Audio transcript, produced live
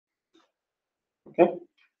Okay.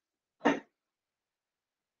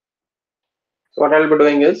 So what I'll be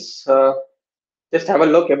doing is just have a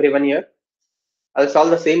look, everyone here. I'll solve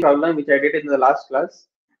the same problem which I did in the last class.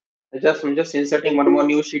 I'm just inserting one more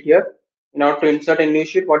new sheet here. In order to insert a new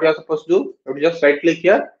sheet, what you are supposed to do, you have to just right click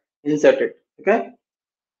here, insert it. Okay.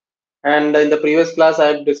 And in the previous class, I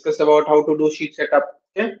have discussed about how to do sheet setup.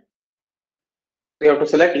 Okay. So you have to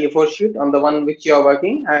select A4 sheet on the one which you are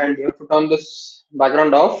working, and you have to turn this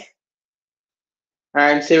background off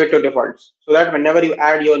and save it to defaults, so that whenever you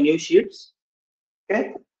add your new sheets,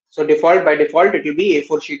 okay, so by default it will be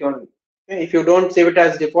A4 sheet only. Okay. If you don't save it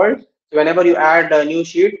as default, so whenever you add a new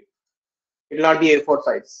sheet, it will not be A4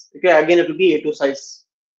 size. Okay, again it will be A2 size,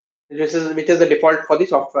 which is the default for the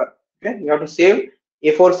software. Okay, you have to save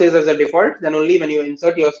A4 size as a default. Then only when you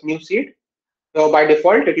insert your new sheet, so by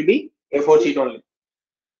default it will be A4 sheet only.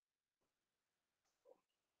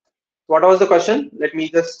 What was the question? Let me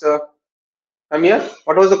just come here.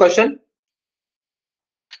 What was the question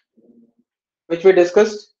which we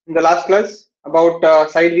discussed in the last class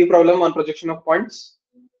about side view problem on projection of points?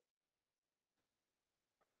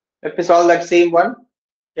 Let me solve that same one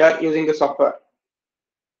here using the software.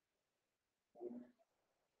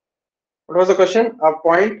 What was the question? A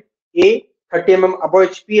point A 30 mm above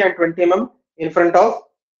HP and 20 mm in front of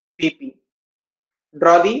PP.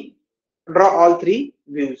 Draw all three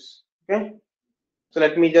views. Okay. So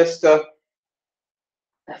let me just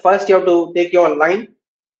first you have to take your line,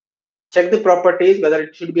 check the properties whether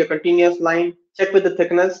it should be a continuous line, check with the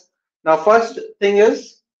thickness. Now first thing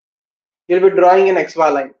is you'll be drawing an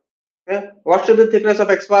XY line. Okay. What should be the thickness of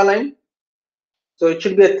XY line? So it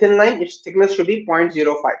should be a thin line. Its thickness should be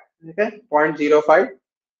 0.05. Okay, 0.05.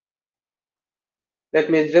 Let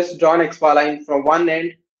me just draw an XY line from one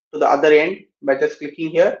end to the other end by just clicking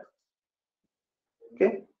here.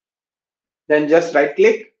 Okay. Then just right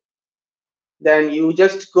click. Then you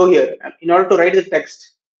just go here. In order to write the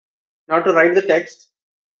text,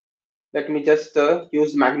 let me just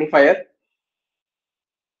use magnifier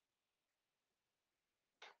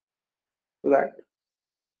so that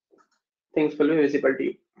things will be visible to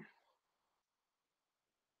you.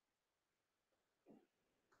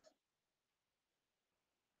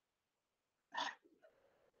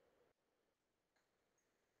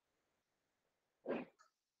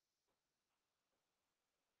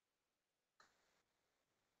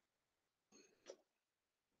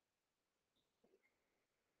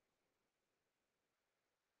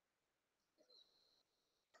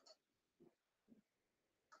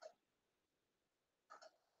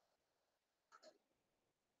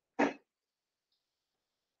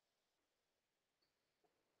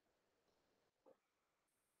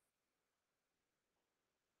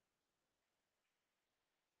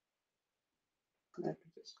 Let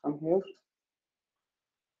me just come here.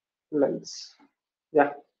 Lens.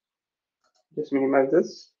 Yeah. Just minimize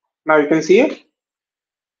this. Now you can see it.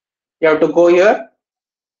 You have to go here,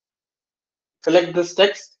 select this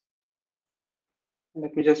text.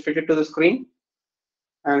 Let me just fit it to the screen.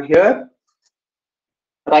 And here,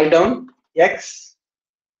 write down X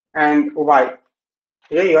and Y.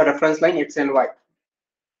 Here your reference line X and Y.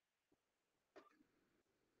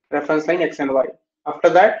 Reference line X and Y. After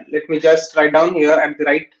that, let me just write down here at the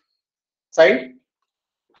right side,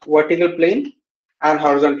 vertical plane and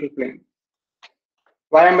horizontal plane.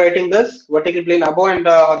 Why I'm writing this? Vertical plane above and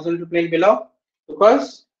horizontal plane below?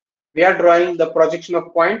 Because we are drawing the projection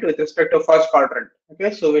of point with respect to first quadrant.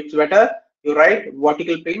 Okay, so it's better you write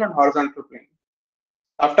vertical plane and horizontal plane.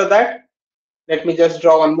 After that, let me just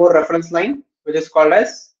draw one more reference line, which is called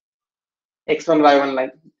as X1, Y1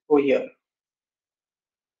 line over here.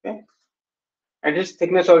 Okay, and its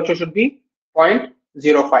thickness also should be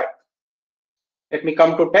 0.05. Let me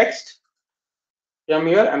come to text, come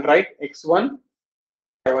here and write X1,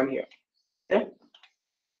 Y1 here. Okay,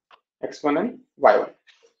 X1 and Y1.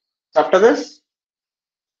 So after this,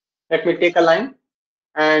 let me take a line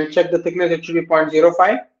and check the thickness. It should be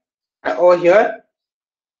 0.05. And over here,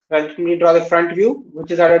 let me draw the front view,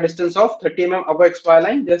 which is at a distance of 30 mm above XY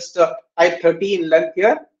line. Just type 30 in length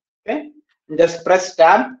here. Okay, and just press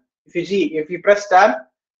tab. If you see, if you press tab,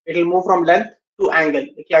 it will move from length to angle.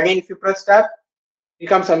 Okay, again, if you press tab, it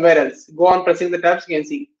comes somewhere else. Go on pressing the tabs, you can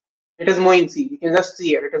see it is moving. See, you can just see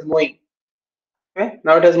here, it is moving. Okay,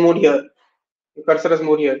 now it has moved here. The cursor has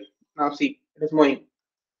moved here. Now see, it is moving.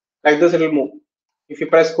 Like this, it will move. If you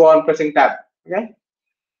press go on pressing tab. Okay,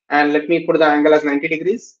 and let me put the angle as 90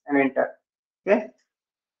 degrees and enter. Okay,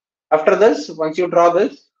 after this, once you draw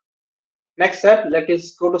this, next step, let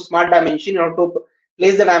us go to smart dimension. In order to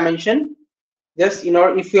place the dimension, just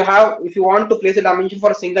if you want to place a dimension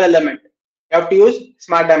for a single element, you have to use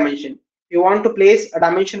smart dimension. you want to place a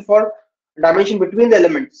dimension between the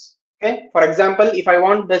elements. Okay, for example, if I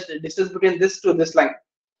want this distance between this to this line,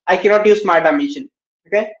 I cannot use smart dimension.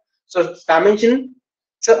 Okay, so dimension,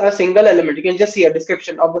 so a single element. You can just see a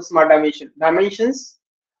description of the smart dimension. Dimensions,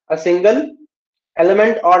 a single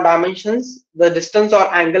element or dimensions, the distance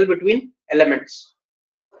or angle between elements.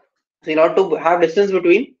 So in order to have distance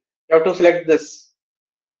between, you have to select this.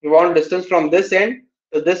 You want distance from this end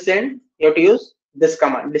to this end, you have to use this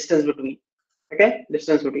command, distance between. Okay,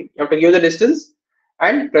 distance between. You have to give the distance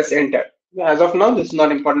and press enter. As of now, this is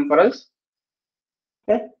not important for us.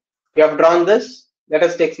 Okay, we have drawn this. Let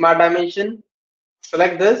us take smart dimension,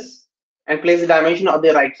 select this, and place the dimension on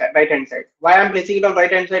the right hand side. Why I'm placing it on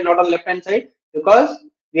right hand side, not on left hand side? Because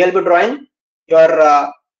we will be drawing your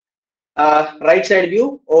right side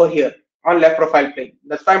view over here on left profile plane.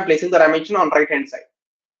 That's why I'm placing the dimension on right hand side.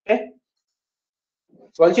 Okay.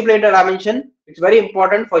 So once you place the dimension, it's very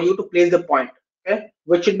important for you to place the point, okay,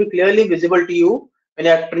 which should be clearly visible to you when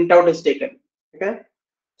your printout is taken. Okay.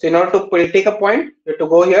 So in order to take a point, you have to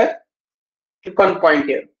go here, click on point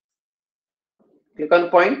here, click on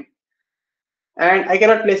point, and I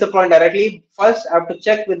cannot place a point directly. First, I have to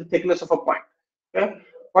check with the thickness of a point. Okay.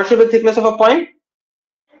 What should be the thickness of a point?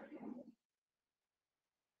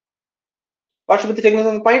 What should be the thickness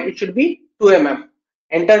of a point? It should be 2 mm.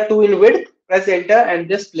 Enter 2 in width, press enter, and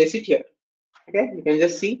just place it here. Okay, you can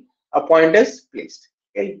just see a point is placed.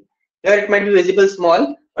 Okay, here it might be visible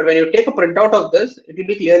small, but when you take a printout of this, it will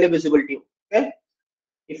be clearly visible to you. Okay,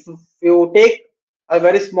 if you take a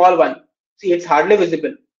very small one, see, it's hardly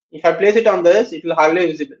visible. If I place it on this, it will hardly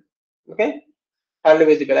visible. Okay, hardly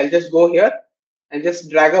visible. I'll just go here and just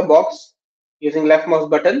drag a box using left mouse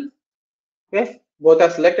button. Okay, both are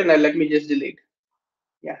selected, and let me just delete.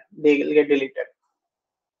 Yeah, they will get deleted.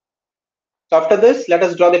 So after this, let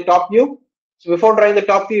us draw the top view. So before drawing the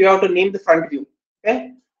top view, you have to name the front view.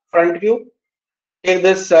 Okay, front view. Take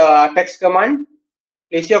this text command.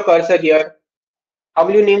 Place your cursor here. How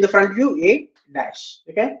will you name the front view? A dash.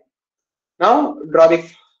 Okay. Now draw the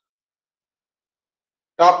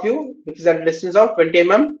top view, which is at a distance of 20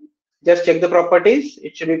 mm. Just check the properties.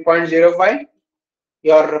 It should be 0.05.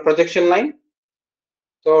 Your projection line.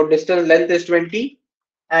 So distance length is 20.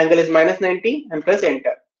 Angle is -90, and press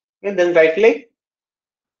enter. Okay. Then right click.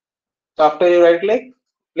 So after you right click,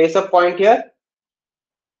 place a point here.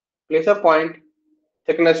 Place a point.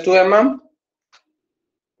 Thickness 2 mm.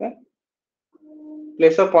 Okay.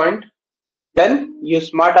 Place a point. Then use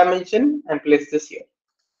smart dimension and place this here.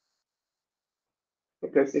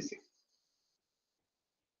 Okay, place this here.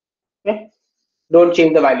 Okay. Don't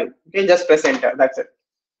change the value. Okay, just press enter. That's it.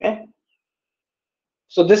 Okay.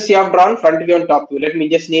 So this you have drawn front view and top view. Let me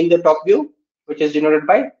just name the top view, which is denoted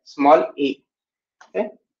by small a. Okay,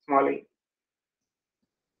 small a.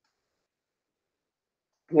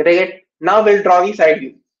 Getting it? Now we'll draw the side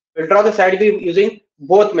view. We'll draw the side view using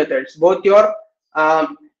both methods, both your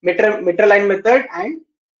Mitre line method and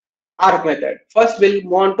arc method. First, we'll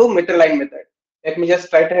move on to Mitre line method. Let me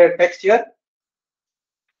just write a text here.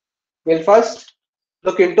 We'll first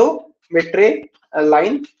look into Mitre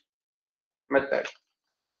line method.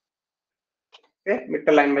 Okay,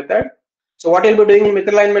 Mitre line method. So what you'll be doing in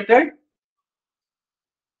Mitre line method?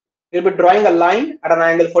 You'll be drawing a line at an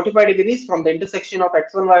angle 45 degrees from the intersection of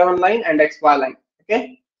x1 y1 line and x bar line.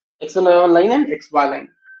 Okay, x1 y1 line and x bar line.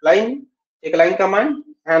 Line, take a line command,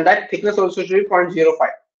 and that thickness also should be 0.05.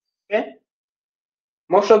 Okay,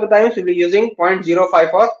 most of the times we'll be using 0.05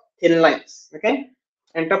 for thin lines. Okay,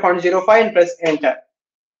 enter 0.05 and press enter.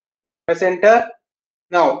 Press enter.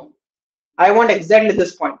 Now I want exactly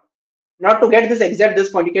this point. Now to get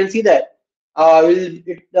this point, you can see that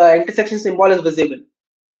the intersection symbol is visible.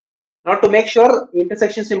 Now to make sure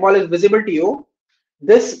intersection symbol is visible to you,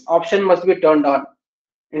 this option must be turned on,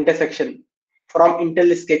 intersection, from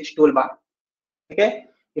Intel Sketch toolbar. Okay,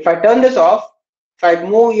 if I turn this off, if I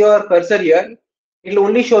move your cursor here, it will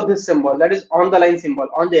only show this symbol, that is on the line symbol,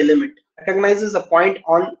 on the element, recognizes a point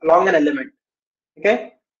on along an element.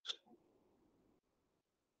 Okay,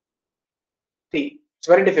 see, it's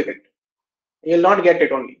very difficult. You will not get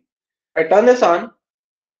it only. If I turn this on,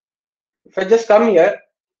 if I just come here,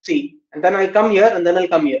 see, and then I'll come here and then I'll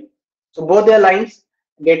come here. So both their lines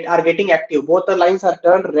are getting active. Both the lines are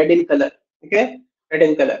turned red in color. Okay, red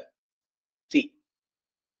in color. See,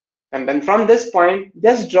 and then from this point,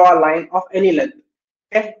 just draw a line of any length.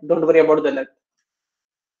 Okay, don't worry about the length.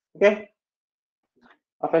 Okay,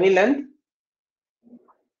 of any length.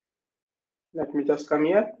 Let me just come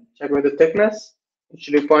here, check with the thickness. It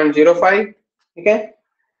should be 0.05. Okay,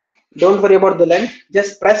 don't worry about the length.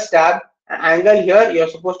 Just press tab. Angle here, you're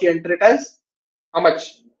supposed to enter it as how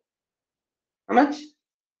much? How much?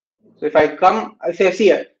 So if I come, I say, see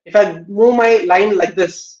here, if I move my line like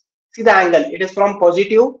this, see the angle, it is from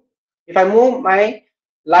positive. If I move my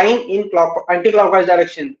line in anti-clockwise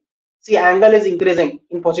direction, see angle is increasing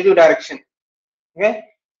in positive direction. Okay,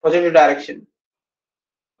 positive direction.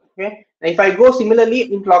 Okay, and if I go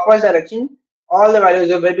similarly in clockwise direction, all the values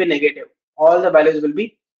will be negative. All the values will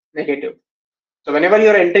be negative. So whenever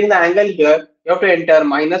you are entering the angle here, you have to enter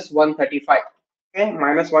minus 135. Okay,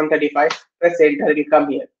 minus 135. Press enter. It will come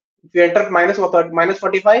here. If you enter minus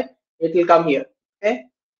 45, it will come here. Okay.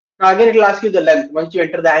 Now again, it will ask you the length once you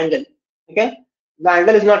enter the angle. Okay. The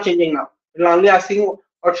angle is not changing now. It will only asking you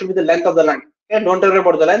what should be the length of the line. Okay. Don't worry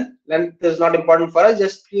about the length. Length is not important for us.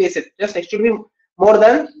 Just place it. Just it should be more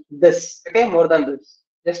than this. Okay. More than this.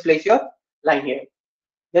 Just place your line here.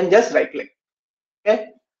 Then just right click. Okay.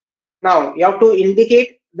 Now you have to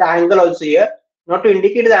indicate the angle also here. Not to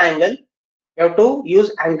indicate the angle, you have to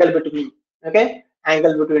use angle between. Okay,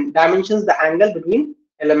 angle between dimensions, the angle between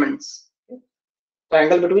elements. Okay? So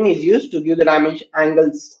angle between is used to give the dimension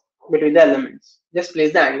angles between the elements. Just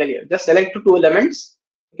place the angle here. Just select two elements,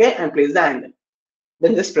 okay, and place the angle.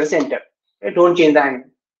 Then just press enter. Okay, don't change the angle.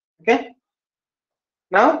 Okay.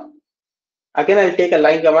 Now again, I'll take a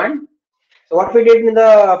line command. So what we did in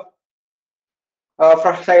the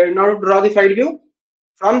front side, now to draw the side view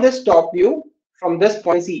from this top view, from this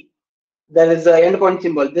point C, there is a endpoint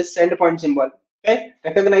symbol. This endpoint symbol, okay,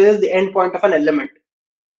 recognizes the endpoint of an element.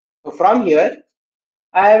 So from here,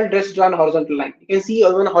 I will just draw a horizontal line. You can see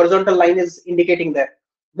one horizontal line is indicating there.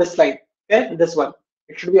 This line, okay, this one.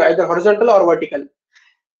 It should be either horizontal or vertical.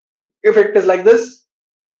 If it is like this,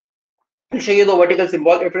 it will show you the vertical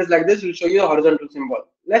symbol. If it is like this, it will show you the horizontal symbol.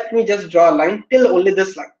 Let me just draw a line till only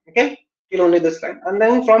this line, okay, till only this line, and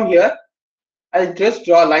then from here, I'll just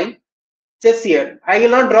draw a line just here. I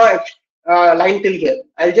will not draw a line till here.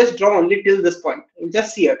 I'll just draw only till this point.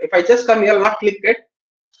 Just here. If I just come here, not click it,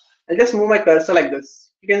 I'll just move my cursor like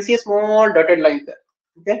this. You can see a small dotted line there.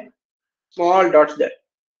 Okay, small dots there.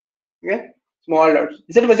 Okay, small dots.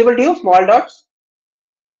 Is it visible to you? Small dots.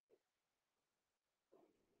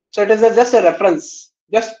 So it is just a reference.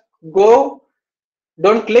 Just go.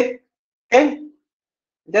 Don't click. Okay.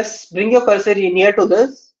 Just bring your cursor near to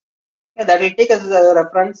this. Okay, that will take as a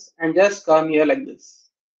reference and just come here like this.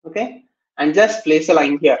 Okay, and just place a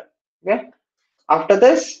line here. Okay. After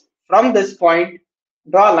this, from this point,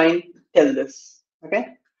 draw a line till this.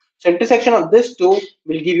 Okay. So intersection of this two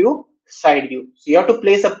will give you side view. So you have to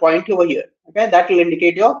place a point over here. Okay. That will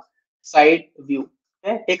indicate your side view.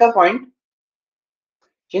 Okay. Take a point,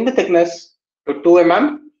 change the thickness to 2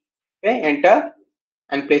 mm. Okay. Enter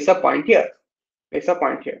and place a point here. Place a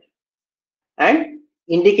point here and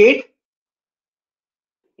indicate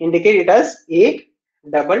it as a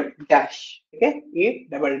double dash. Okay. A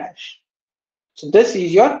double dash. So this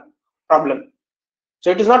is your problem. So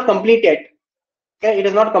it is not complete yet. Okay, it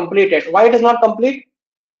is not complete yet. Why it is not complete?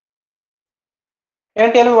 Can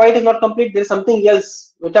you tell me why it is not complete? There is something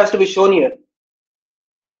else which has to be shown here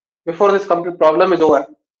before this complete problem is over.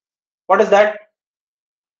 What is that?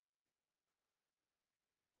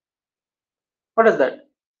 What is that?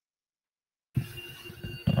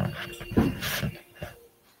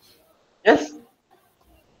 Yes.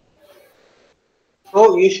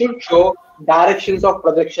 So you should show directions of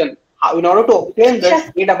projection. In order to obtain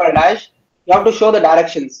this A double dash, you have to show the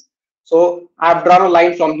directions. So I have drawn a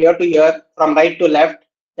line from here to here, from right to left,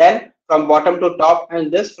 then from bottom to top,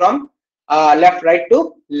 and this from left, right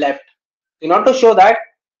to left. In order to show that,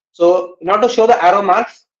 so in order to show the arrow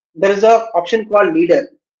marks, there is a option called leader,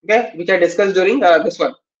 okay, which I discussed during this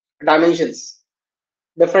one, dimensions,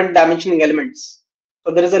 different dimensioning elements.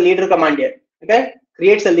 So there is a leader command here, okay,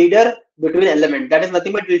 creates a leader between element. That is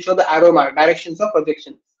nothing but will show the arrow mark, directions of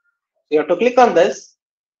projection. So you have to click on this,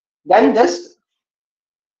 then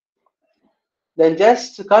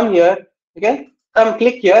just come here, okay, come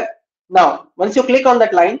click here. Now once you click on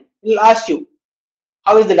that line, it will ask you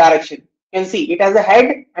how is the direction. You can see it has a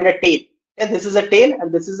head and a tail. Okay, this is a tail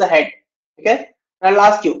and this is a head. Okay, and I'll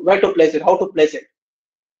ask you where to place it, how to place it.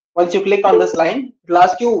 Once you click on this line, it will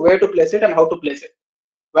ask you where to place it and how to place it,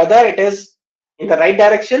 whether it is in the right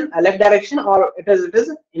direction, a left direction, or it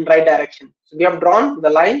is in right direction. So we have drawn the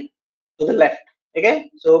line to the left.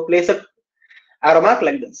 Okay, so place a arrow mark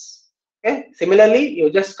like this. Okay, similarly you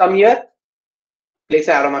just come here, place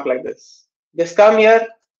an arrow mark like this. Just come here,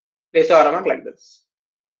 place an arrow mark like this.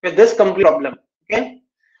 Okay, this complete problem. Okay,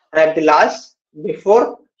 and at the last,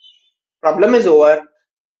 before problem is over,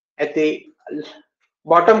 at the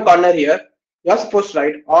bottom corner here, you're supposed to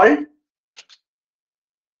write alt.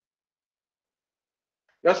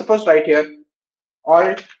 You're supposed to write here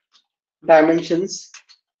alt dimensions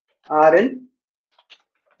are in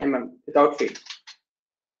without fail.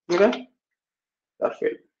 Okay, without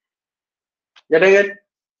fail. Getting it?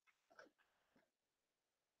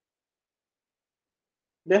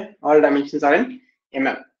 Yeah, all dimensions are in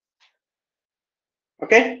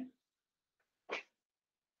Okay.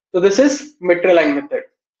 So this is Mitre line method.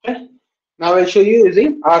 Okay. Now I'll show you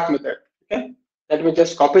using arc method. Okay. Let me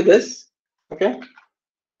just copy this. Okay.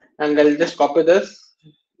 And I'll just copy this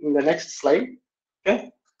in the next slide.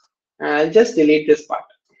 Okay. And I'll just delete this part.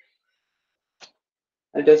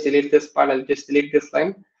 I'll just delete this part. I'll just delete this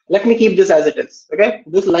line. Let me keep this as it is. Okay.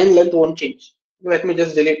 This line length won't change. Let me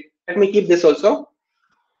just delete. Let me keep this also.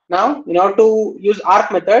 Now, in order to use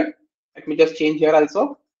arc method, let me just change here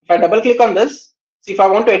also. If I double click on this, see if I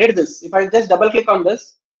want to edit this, if I just double click on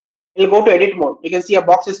this, it will go to edit mode. You can see a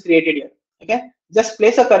box is created here. Okay. Just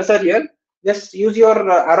place a cursor here. Just use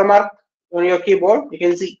your arrow mark on your keyboard. You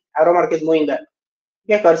can see arrow mark is moving there.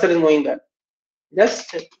 Okay. Cursor is moving there.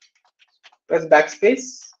 Just press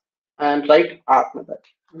backspace and write arc method.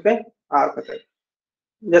 Okay. Arc method.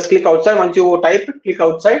 Just click outside. Once you type, click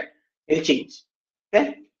outside, it will change.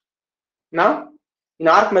 Okay. Now, in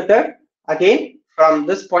arc method, again from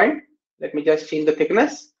this point, let me just change the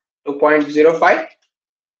thickness to 0.05.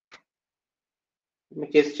 Let me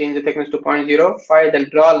just change the thickness to 0.05, then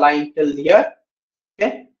draw a line till here.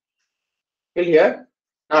 Okay, till here.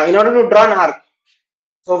 Now, in order to draw an arc,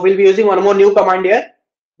 so we'll be using one more new command here,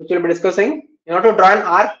 which we'll be discussing. In order to draw an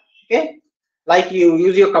arc, okay, like you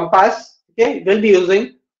use your compass, okay, we'll be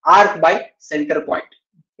using arc by center point.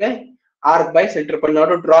 Okay, arc by center point. In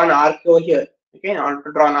order to draw an arc over here, okay, in order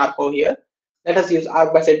to draw an arc over here, let us use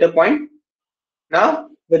arc by center point. Now,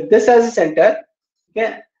 with this as a center,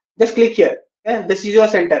 okay, just click here. Okay, this is your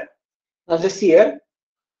center. Now, just see here.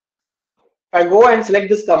 If I go and select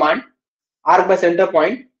this command, arc by center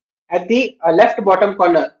point, at the left bottom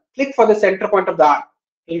corner, click for the center point of the arc.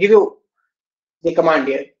 It will give you the command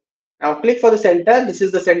here. Now click for the center. This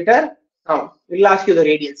is the center. Now it will ask you the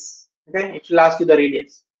radius. Okay, it will ask you the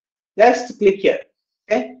radius. Just click here.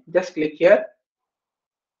 Okay, just click here.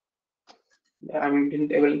 I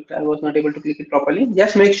was not able to click it properly.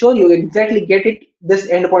 Just make sure you exactly get it. This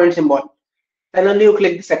endpoint symbol. Then only you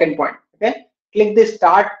click the second point. Okay, click the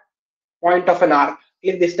start point of an arc.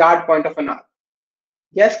 Click the start point of an arc.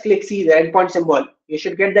 Just click see the endpoint symbol. You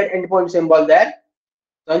should get that endpoint symbol there.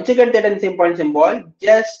 Once you get that endpoint symbol,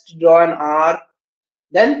 just draw an arc.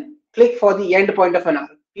 Then click for the end point of an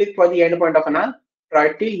arc. Click for the end point of an arc. Draw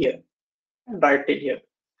it till here. And draw it till here.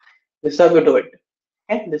 This is how we do it.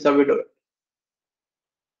 Okay, this is how we do it.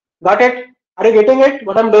 Got it? Are you getting it?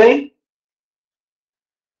 What I'm doing?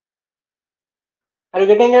 Are you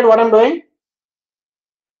getting it? What I'm doing?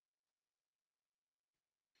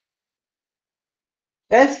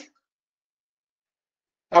 Yes.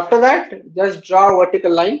 After that, just draw a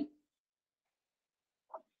vertical line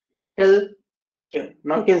till here.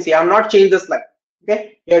 Now you can see I'm not changed this line.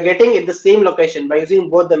 Okay, you're getting it the same location by using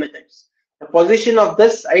both the methods. The position of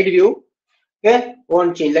this side view, okay,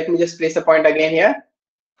 won't change. Let me just place a point again here.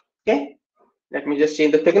 Okay, let me just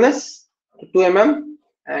change the thickness to 2 mm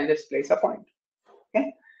and just place a point.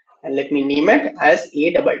 Okay, and let me name it as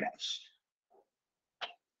A double dash.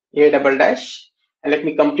 A double dash, and let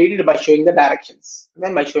me complete it by showing the directions.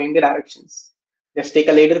 Then by showing the directions, just take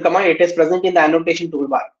a later command. It is present in the annotation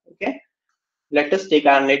toolbar. Okay, let us take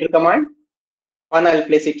a later command. One I'll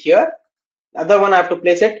place it here. The other one I have to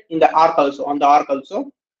place it in the arc also, on the arc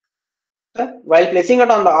also. So while placing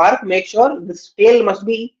it on the arc, make sure this tail must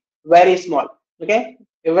be very small. Okay,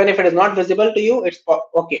 even if it is not visible to you, it's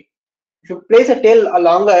okay. If you place a tail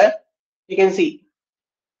longer, you can see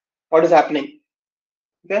what is happening.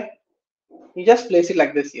 Okay, you just place it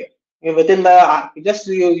like this here. Within the arc, you just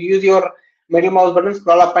use your middle mouse button,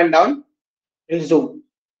 scroll up and down, it'll zoom.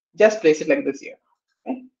 Just place it like this here.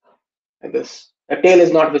 Okay, like this. The tail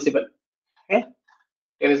is not visible. Okay,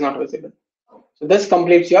 tail is not visible. So this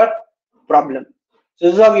completes your problem. So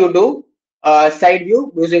this is how you do side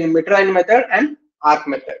view using Mitre method and arc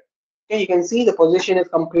method. Okay, you can see the position is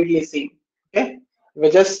completely same. Okay, we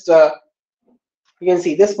just you can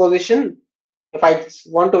see this position. If I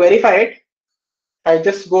want to verify it, I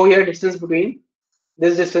just go here distance between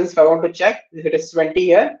this distance. If I want to check if it is 20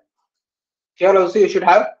 here, here also you should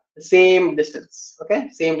have the same distance. Okay,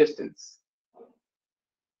 same distance.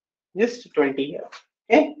 Just 20 here.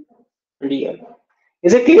 Okay, 20 here.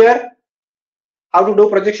 Is it clear how to do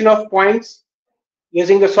projection of points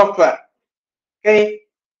using the software? Okay,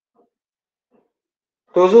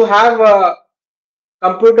 those who have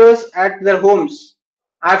computers at their homes,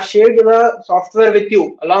 I've shared the software with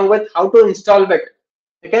you along with how to install it.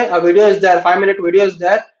 Okay, a video is there, 5-minute video is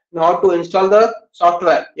there. Now to install the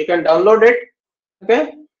software, you can download it.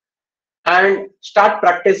 Okay, and start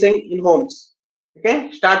practicing in homes.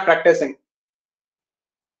 Okay, start practicing.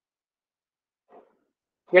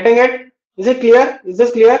 Getting it? Is it clear? Is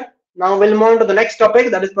this clear? Now we'll move on to the next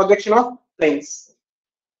topic, that is projection of planes.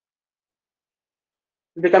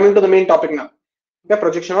 We'll be coming to the main topic now. Okay,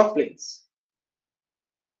 projection of planes.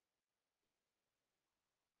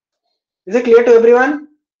 Is it clear to everyone?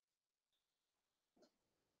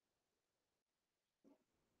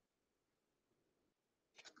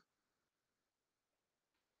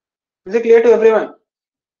 Is it clear to everyone?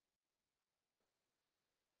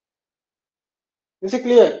 Is it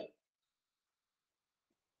clear?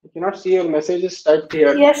 I cannot see your messages typed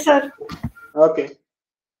here. Yes, sir. Okay.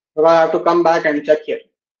 So I have to come back and check here.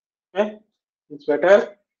 Okay. It's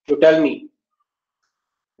better to tell me.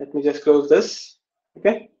 Let me just close this.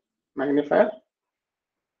 Okay. Magnifier.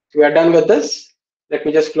 We are done with this. Let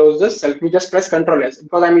me just close this. Let me just press Ctrl S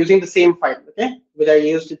because I'm using the same file. Okay. Which I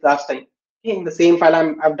used it last time. Okay. In the same file,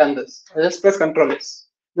 I've done this. I just press Ctrl S.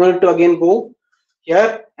 No need to again go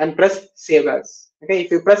here and press Save As. Okay.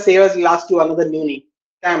 If you press Save As, it'll ask you another new name.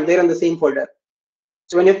 Okay, I'm there in the same folder.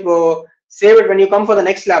 So when you save it, when you come for the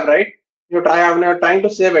next lab, right? When you're trying to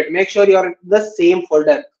save it, make sure you're in the same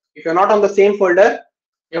folder. If you're not on the same folder,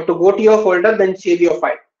 you have to go to your folder, then save your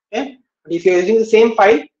file. Okay. But if you're using the same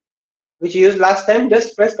file which you used last time,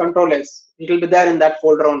 just press Ctrl S. It will be there in that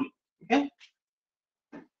folder only. Okay.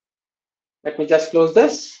 Let me just close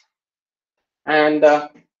this and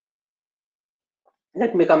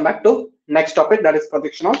let me come back to next topic, that is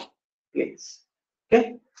projection of planes.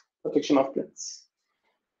 Okay. Projection of planes.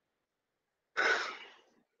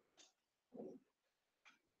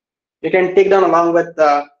 You can take down along with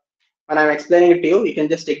when I'm explaining it to you, you can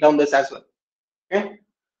just take down this as well. Okay.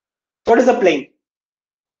 What is a plane?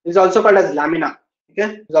 It is also called as lamina.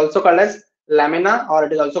 Okay. It is also called as lamina, or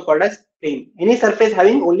it is also called as plane. Any surface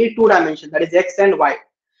having only two dimensions, that is x and y.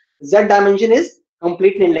 Z dimension is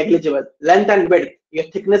completely negligible. Length and width, your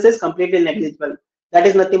thickness is completely negligible. That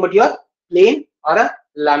is nothing but your plane or a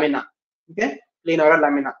lamina. Okay. Plane or a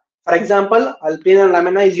lamina. For example, a plane or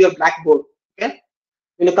lamina is your blackboard. Okay.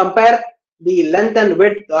 When you compare the length and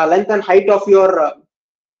width, length and height of your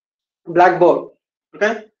blackboard,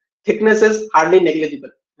 okay, thickness is hardly negligible.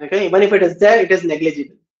 Okay, even if it is there, it is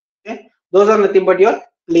negligible. Okay, those are nothing but your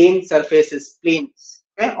plane surfaces, planes.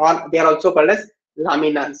 Okay, or they are also called as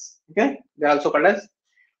laminas. Okay, they are also called as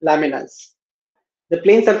laminas. The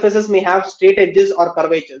plane surfaces may have straight edges or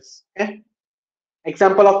curvatures. Okay,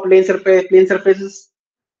 example of plane surfaces: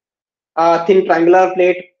 thin triangular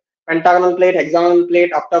plate, pentagonal plate, hexagonal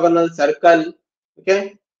plate, octagonal, circle.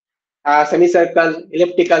 Okay, semicircle,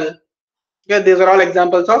 elliptical. Okay, these are all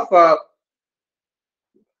examples of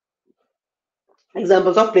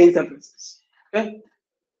plane surfaces. Okay,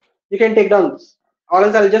 you can take down this, or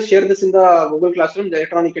else I'll just share this in the Google Classroom.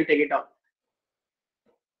 Later on, you can take it down,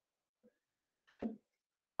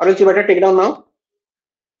 or else you better take it down now.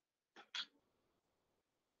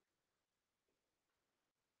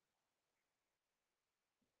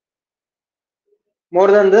 More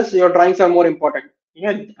than this, your drawings are more important.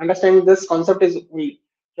 Yeah, understanding this concept is only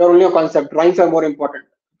a concept. Drawings are more important.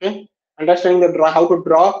 Okay, understanding how to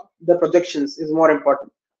draw the projections is more important.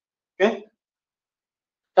 Okay,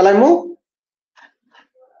 shall I move?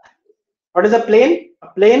 What is a plane? A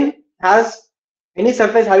plane has any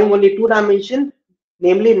surface having only two dimensions,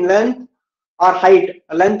 namely length or height,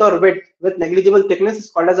 length or width with negligible thickness is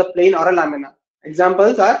called as a plane or a lamina.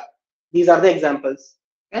 Examples are, these are the examples.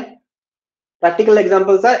 Okay? Practical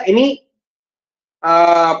examples are any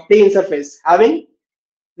plane surface having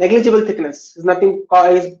negligible thickness is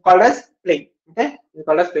called as plane. Okay, is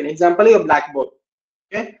called as plane. Example, your blackboard.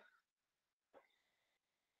 Okay.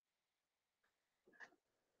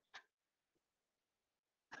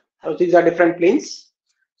 So these are different planes.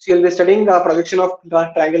 So you'll be studying the projection of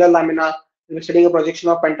the triangular lamina. You'll be studying a projection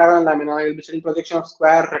of pentagonal lamina. You'll be studying projection of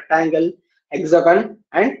square, rectangle, hexagon,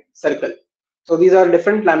 and circle. So these are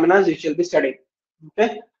different laminas which you'll be studying.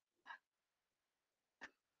 Okay.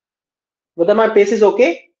 Whether my pace is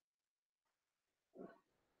okay,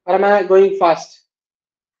 or am I going fast?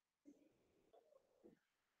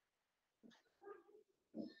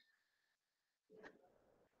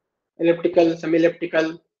 Elliptical,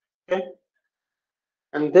 semi-elliptical. Okay.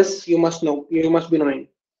 And this you must know. You must be knowing.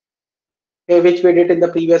 Okay, which we did in the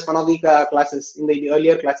previous one of the classes, in the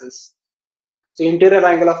earlier classes. So interior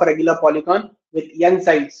angle of a regular polygon with n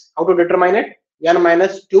sides. How to determine it? N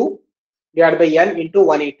minus 2 divided by n into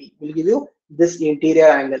 180 will give you this interior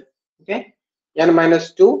angle. Okay, n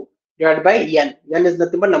minus 2 divided by n. N is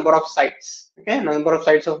nothing but number of sides. Okay, number of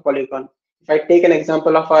sides of polygon. If I take an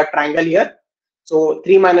example of a triangle here, so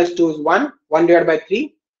 3 minus 2 is 1. 1 divided by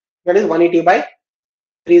 3, that is 180 by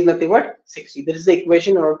 3 is nothing but 60. This is the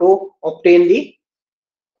equation in order to obtain the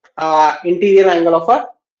interior angle of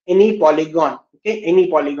any polygon. Okay, any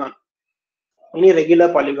polygon, any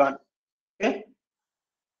regular polygon. Okay,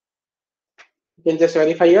 you can just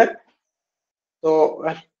verify here. So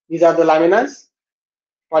these are the laminas,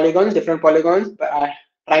 polygons, different polygons,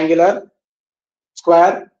 triangular,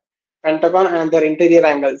 square, pentagon, and their interior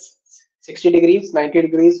angles. 60 degrees, 90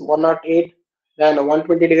 degrees, 108, then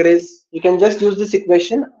 120 degrees. You can just use this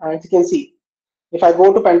equation, as you can see. If I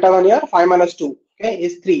go to pentagon here, 5 minus 2, okay,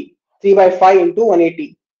 is 3. 3 by 5 into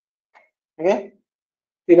 180. Okay,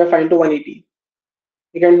 3 by 5 into 180.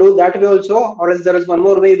 You can do that way also, or else there is one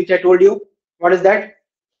more way which I told you. What is that?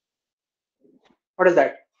 What is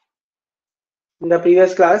that? In the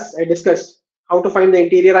previous class, I discussed how to find the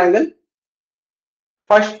interior angle.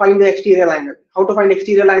 First, find the exterior angle. How to find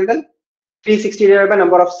exterior angle? 360 divided by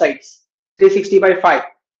number of sides. 360 by 5.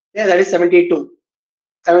 Yeah, that is 72.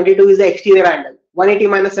 72 is the exterior angle.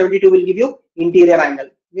 180 minus 72 will give you interior angle.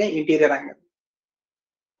 Okay, interior angle.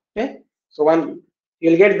 Okay, so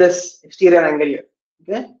you'll get this exterior angle here.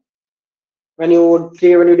 Okay, when you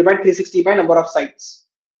divide 360 by number of sides.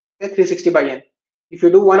 Okay, 360 by n. If you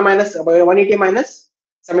do 180 minus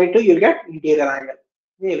 72, you'll get interior angle.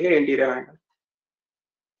 Okay, you'll get interior angle.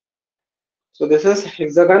 So this is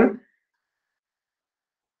hexagon.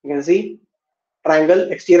 You can see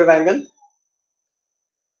triangle, exterior angle.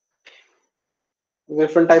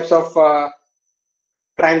 Different types of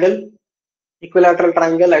triangle, equilateral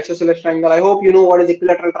triangle, isosceles triangle. I hope you know what is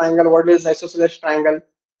equilateral triangle, what is isosceles triangle.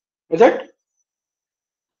 Is it?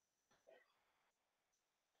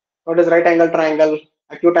 What is right angle triangle,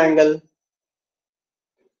 acute angle?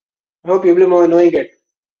 I hope you will be knowing it.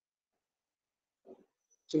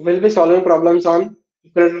 So we'll be solving problems on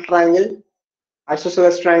equilateral triangle,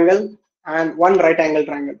 isosceles triangle, and one right angle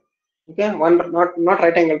triangle. Okay, one not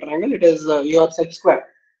right angle triangle. It is your set square.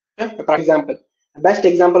 Okay, for example, the best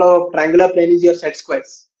example of triangular plane is your set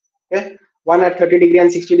squares. Okay, one at 30 degree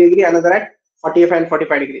and 60 degree, another at 45 and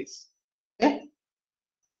 45 degrees. Okay,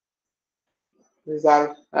 these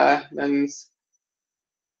are then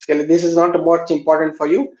this is not much important for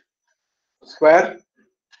you. Square,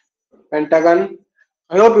 pentagon.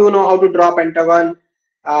 I hope you know how to draw pentagon,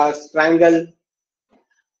 triangle,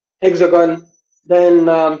 hexagon, then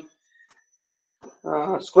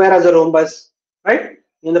square as a rhombus, right?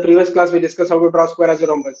 In the previous class, we discussed how to draw square as a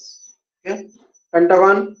rhombus. Okay,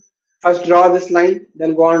 pentagon. First draw this line,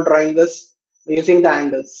 then go on drawing this using the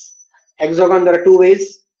angles. Hexagon, there are two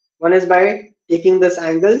ways. One is by taking this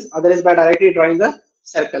angles, other is by directly drawing the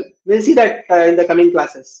circle. We'll see that in the coming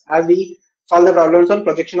classes as we solve the problems on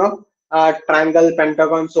projection of triangle,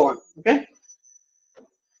 pentagon, so on. Okay,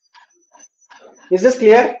 is this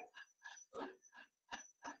clear?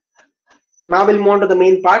 Now we'll move on to the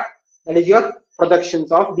main part, that is your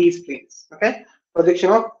projections of these planes. Okay,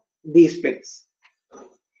 projection of these planes.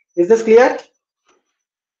 Is this clear?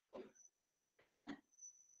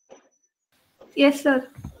 Yes, sir.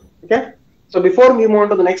 Okay, so before we move on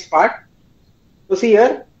to the next part, so see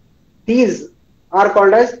here, these are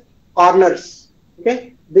called as corners.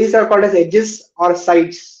 Okay, these are called as edges or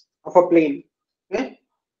sides of a plane. Okay,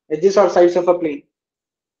 edges or sides of a plane,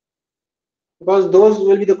 because those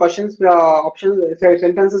will be the questions, options,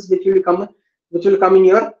 sentences which will come in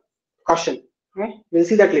your question. Okay, we'll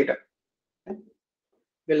see that later. Okay?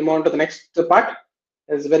 We'll move on to the next part.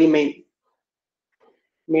 Is very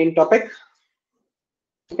main topic.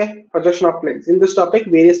 Okay, projection of planes. In this topic,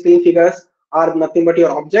 various plane figures are nothing but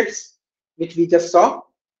your objects, which we just saw.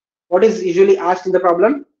 What is usually asked in the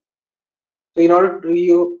problem? So in order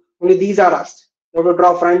to only these are asked. You have to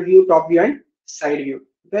draw front view, top view, and side view.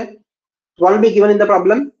 Okay. What will be given in the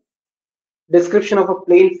problem? Description of a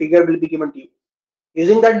plane figure will be given to you.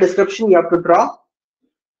 Using that description, you have to draw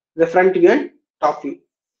the front view and top view.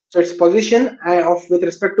 So its position with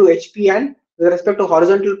respect to HP and with respect to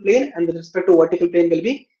horizontal plane and with respect to vertical plane will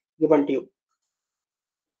be given to you.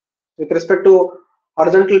 With respect to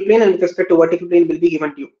horizontal plane and with respect to vertical plane will be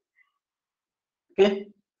given to you. Okay.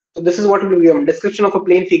 So this is what will be given. Description of a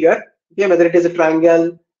plane figure. Okay, whether it is a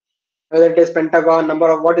triangle, whether it is pentagon,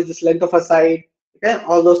 number of what is this length of a side. Okay,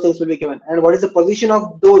 all those things will be given. And what is the position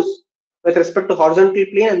of those with respect to horizontal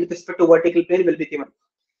plane and with respect to vertical plane will be given.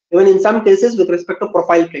 Even in some cases with respect to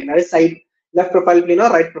profile plane, that is side left profile plane or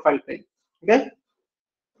right profile plane. Okay.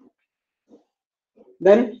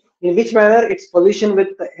 Then in which manner its position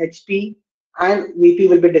with the HP and VP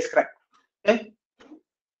will be described. Okay.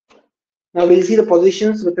 Now we'll see the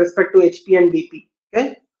positions with respect to HP and BP.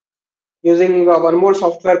 Okay, using one more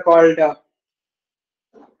software called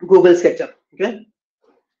Google SketchUp. Okay,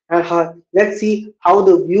 and let's see how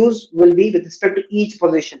the views will be with respect to each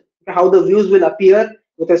position. Okay? How the views will appear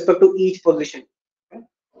with respect to each position. Okay?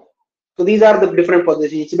 So these are the different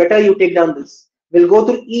positions. It's better you take down this. We'll go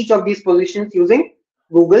through each of these positions using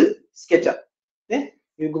Google SketchUp. Okay,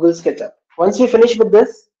 Google SketchUp. Once we finish with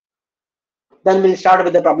this, then we'll start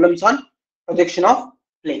with the problems on projection of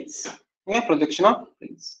planes. Okay, projection of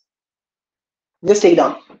planes. Just take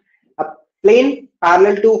down a plane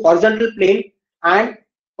parallel to horizontal plane and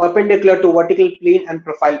perpendicular to vertical plane and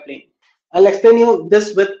profile plane. I'll explain you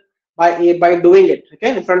this with by doing it.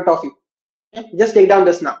 Okay, in front of you. Okay? Just take down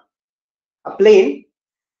this now. A plane.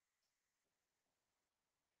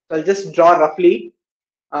 So I'll just draw roughly.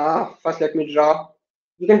 First, let me draw.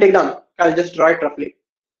 You can take down. I'll just draw it roughly.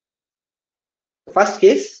 The first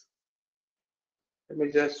case. Let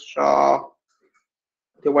me just draw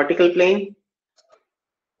the vertical plane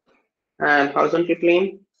and horizontal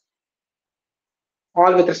plane,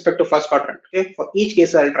 all with respect to first quadrant. Okay, for each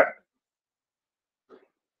case I'll draw,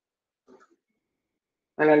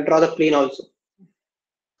 and I'll draw the plane also.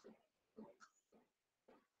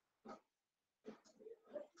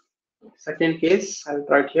 Second case I'll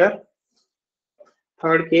draw it here.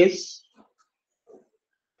 Third case.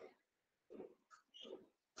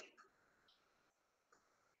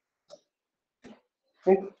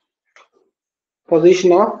 Okay.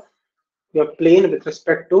 Position of your plane with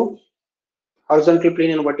respect to horizontal plane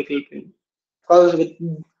and vertical plane. Because with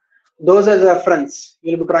those as a reference,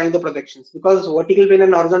 you'll be drawing the projections. Because vertical plane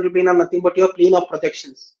and horizontal plane are nothing but your plane of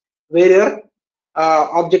projections, where your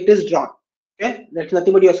object is drawn. Okay, that's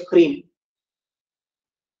nothing but your screen.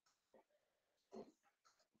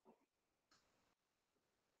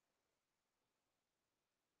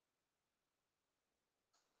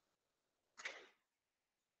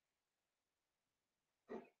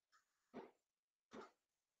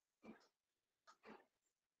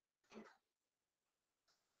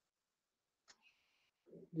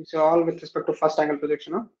 These are all with respect to first angle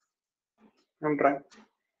projection. Huh? I'm drawing.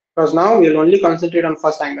 Because now we'll only concentrate on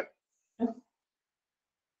first angle.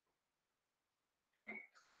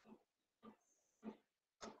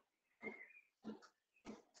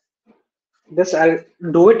 This I'll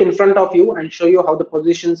do it in front of you and show you how the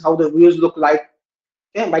positions, how the views look like.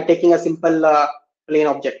 Okay, by taking a simple plane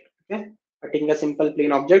object. Okay, by taking a simple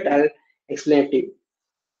plane object, I'll explain it to you.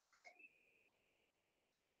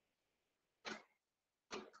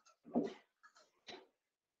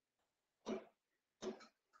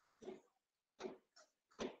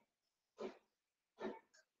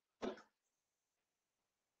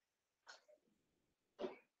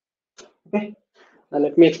 Okay, now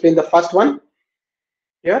let me explain the first one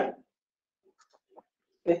here.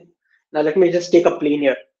 Okay, now let me just take a plane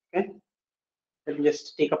here. Okay, let me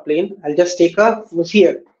just take a plane. I'll just take a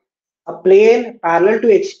here a plane parallel to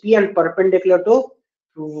HP and perpendicular to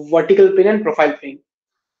vertical plane and profile plane.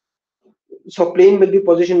 So plane will be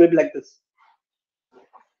position will be like this.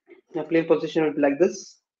 The plane position will be like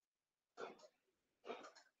this.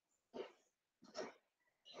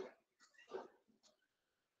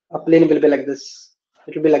 A plane will be like this.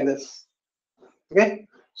 It will be like this. Okay.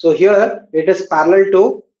 So here it is parallel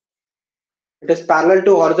to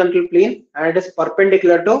horizontal plane and it is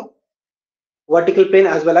perpendicular to vertical plane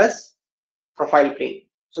as well as profile plane.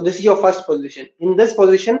 So this is your first position. In this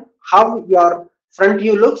position, how your front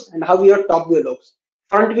view looks and how your top view looks.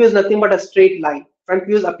 Front view is nothing but a straight line. Front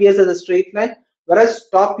view appears as a straight line, whereas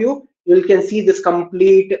top view you can see this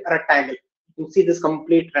complete rectangle. You can see this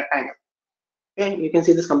complete rectangle. Okay, you can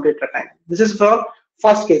see this complete rectangle. This is for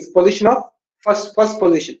first case, position of first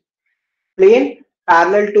position. Plane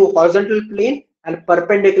parallel to horizontal plane and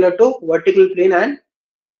perpendicular to vertical plane and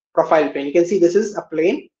profile plane. You can see this is a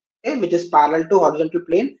plane, okay, which is parallel to horizontal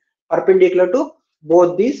plane, perpendicular to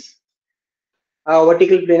both these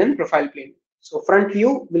vertical plane and profile plane. So front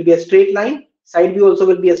view will be a straight line, side view also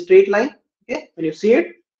will be a straight line. Okay, when you see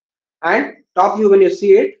it, and top view when you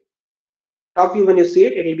see it,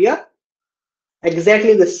 it will be a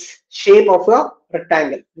exactly the shape of a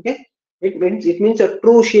rectangle. Okay, it means a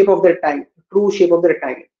true shape of the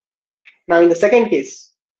rectangle. Now in the second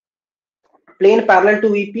case, plane parallel to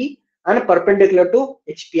VP and perpendicular to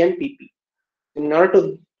HP and PP. In order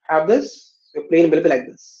to have this, your plane will be like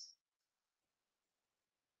this.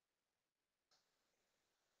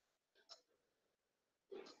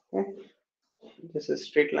 Okay. This is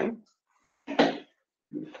straight line.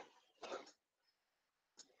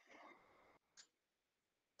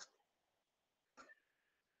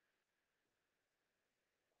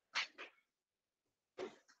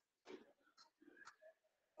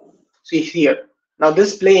 See here. Now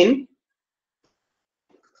this plane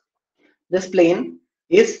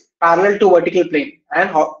is parallel to vertical plane and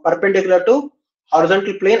perpendicular to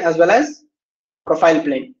horizontal plane as well as profile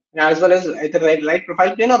plane, as well as either right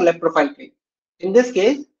profile plane or left profile plane. In this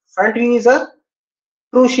case, front view is a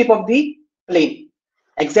true shape of the plane.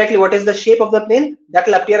 Exactly what is the shape of the plane that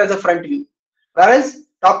will appear as a front view, whereas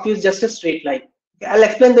top view is just a straight line. Okay, I'll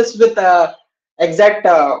explain this with exact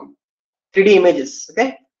 3D images.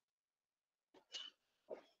 Okay,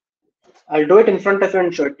 I'll do it in front of you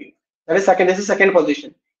and show it to you. That is second. This is second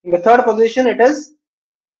position. In the third position, it is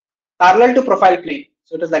parallel to profile plane.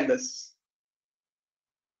 So it is like this.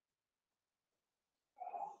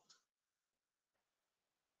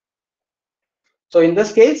 So in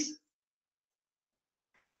this case,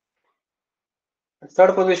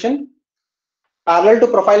 third position, parallel to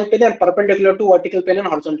profile plane and perpendicular to vertical plane and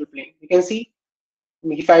horizontal plane. You can see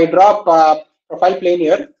if I draw profile plane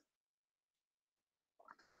here,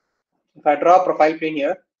 if I draw a profile plane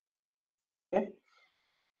here, okay,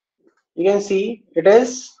 you can see it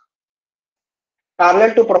is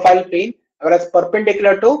parallel to profile plane, whereas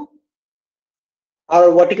perpendicular to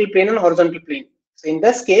our vertical plane and horizontal plane. So in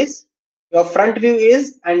this case, your front view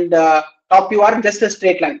is and top view are just a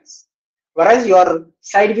straight lines, whereas your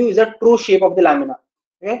side view is a true shape of the lamina.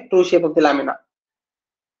 Okay, true shape of the lamina.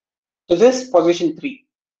 So this is position 3,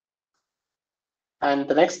 and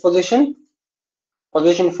the next position,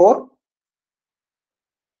 position 4,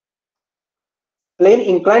 plane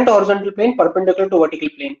inclined to horizontal plane perpendicular to vertical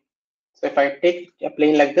plane. So if I take a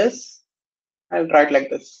plane like this, I'll draw it like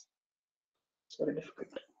this. It's very difficult.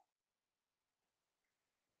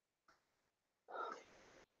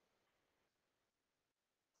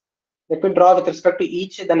 Let me draw with respect to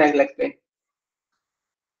each, then I'll explain.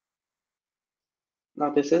 Now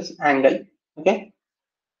this is angle, okay,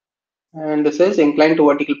 and this is inclined to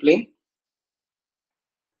vertical plane.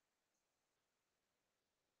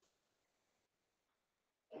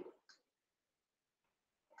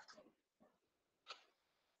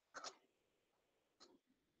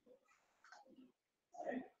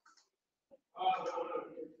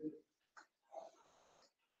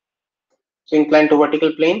 So inclined to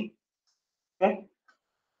vertical plane, okay,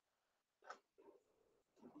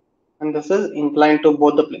 and this is inclined to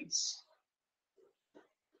both the planes.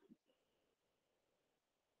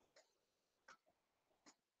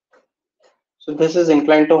 So this is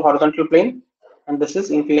inclined to horizontal plane, and this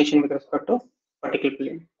is inclination with respect to vertical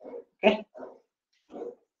plane. Okay.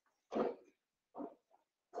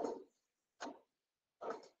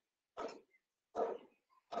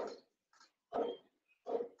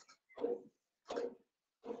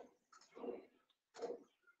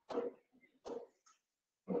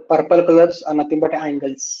 Purple colors are nothing but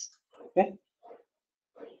angles. Okay.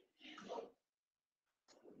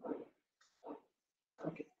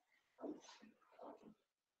 Okay.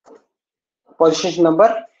 Position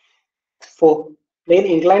number 4. Plane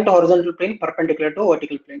inclined to horizontal plane perpendicular to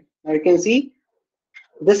vertical plane. Now you can see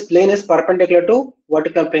this plane is perpendicular to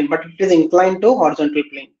vertical plane, but it is inclined to horizontal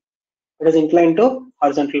plane. It is inclined to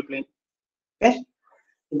horizontal plane. Okay.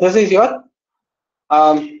 This is your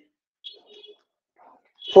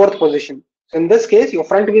fourth position. So in this case, your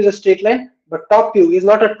front view is a straight line, but top view is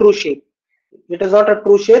not a true shape. It is not a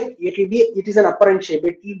true shape. It is an apparent shape.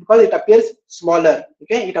 Because it appears smaller.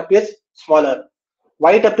 Okay, it appears smaller.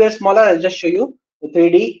 Why it appears smaller? I'll just show you the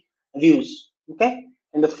 3D views. Okay.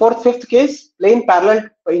 In the fifth case, plane parallel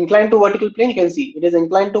inclined to vertical plane. You can see it is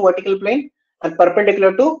inclined to vertical plane and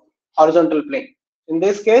perpendicular to horizontal plane. In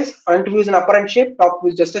this case, front view is an apparent shape. Top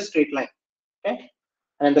view is just a straight line. Okay.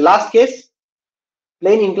 And in the last case,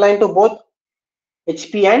 plane inclined to both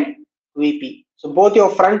HP and VP. So both your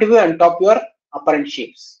front view and top view are apparent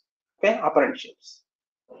shapes. Okay, apparent shapes.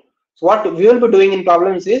 So what we will be doing in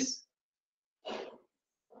problems is,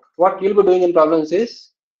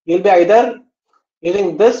 you'll be either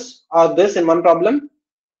using this or this in one problem.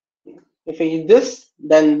 If you use this,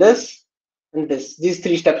 then this and this. These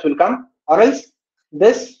 3 steps will come, or else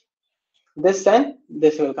this, this and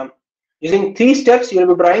this will come. Using 3 steps, you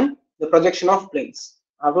will be drawing the projection of planes.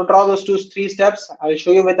 How to draw those 3 steps, I will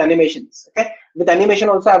show you with animations. Okay, with animation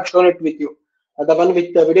also I have shown it with you. The one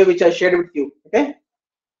with the video which I shared with you. Okay,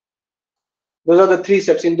 those are the 3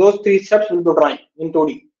 steps. In those 3 steps, we'll be drawing in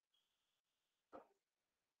 2D.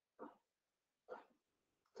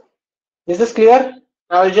 Is this clear?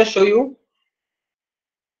 I will just show you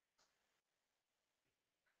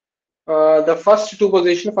the first 2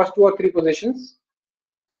 or 3 positions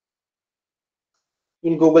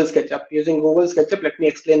in Google SketchUp. Using Google SketchUp, let me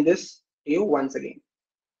explain this to you once again.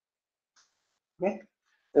 Okay,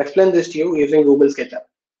 I'll explain this to you using Google SketchUp.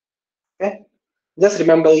 Okay, just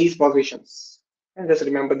remember these positions and just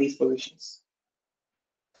remember these positions.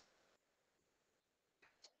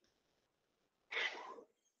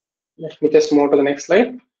 Let me just move to the next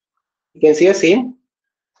slide. You can see a same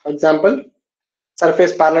example: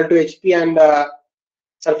 surface parallel to HP and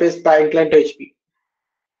surface inclined to HP.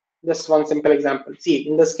 Just one simple example. See,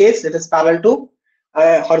 in this case, it is parallel to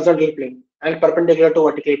horizontal plane and perpendicular to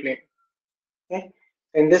vertical plane. Okay.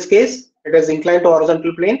 In this case, it is inclined to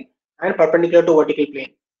horizontal plane and perpendicular to vertical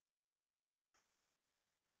plane.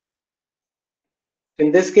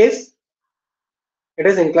 In this case, it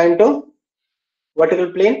is inclined to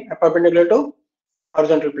vertical plane and perpendicular to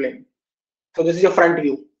horizontal plane. So this is your front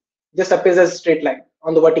view. Just appears as a straight line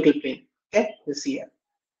on the vertical plane. Okay, you see here.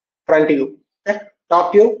 Front view. Okay.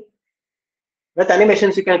 Top view. With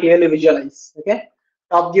animations, you can clearly visualize. Okay.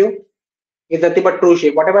 Top view is nothing but true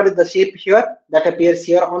shape. Whatever is the shape here, that appears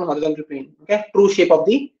here on horizontal plane. Okay. True shape of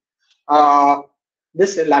the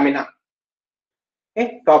this lamina.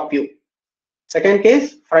 Okay. Top view. Second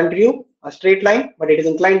case, front view, a straight line, but it is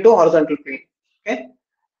inclined to horizontal plane. Okay.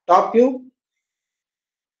 Top view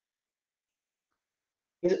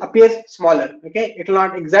appears smaller. Okay. It will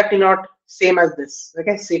not exactly not same as this.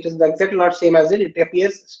 Okay. See, it is exactly not same as it. It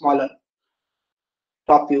appears smaller.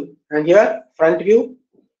 Top view, and here front view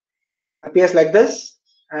appears like this,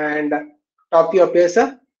 and top view appears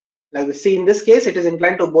like this. See, in this case, it is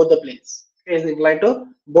inclined to both the planes. It is inclined to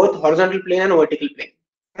both horizontal plane and vertical plane.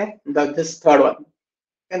 Okay. This third one.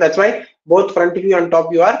 And that's why both front view and top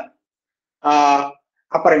view are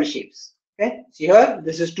apparent shapes. Okay, see here,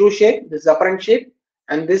 this is true shape, this is apparent shape,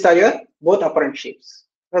 and these are your both apparent shapes.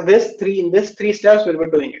 So in this three steps we'll be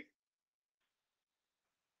doing it.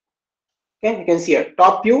 Okay, you can see here,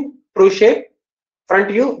 top view, true shape, front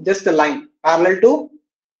view, just a line parallel to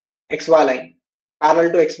XY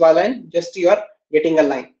line, just you are getting a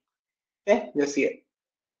line. Okay, just here.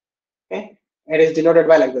 Okay, it is denoted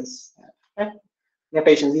by like this. Okay.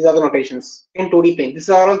 Notations, these are the notations in 2D plane. These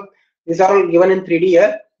are all given in 3D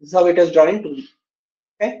here. This is how it is drawn in 2D.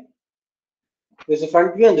 Okay, this is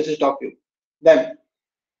front view and this is top view. Then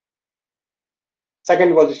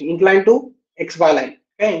second position, inclined to XY line.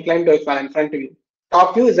 Okay, inclined to XY line, front view.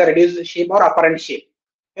 Top view is a reduced shape or apparent shape.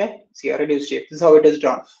 Okay, see a reduced shape. This is how it is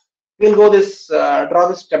drawn. We'll go this draw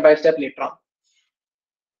this step by step later on.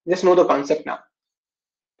 Just know the concept now.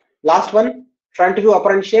 Last one, front view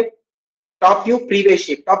apparent shape, top view previous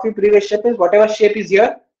shape. Top view previous shape is whatever shape is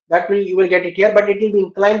here, that will you will get it here, but it will be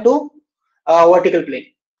inclined to vertical plane.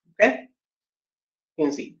 Okay, you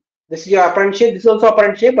can see this is your apparent shape. This is also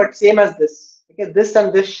apparent shape, but same as this. Okay, this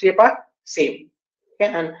and this shape are same.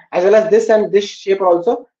 Okay, and as well as this and this shape are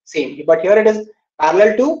also same. But here it is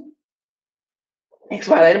parallel to XY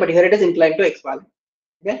line, but here it is inclined to XY line.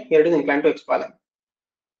 Okay, here it is inclined to XY line.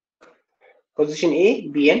 Position A,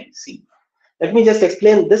 B, and C. Let me just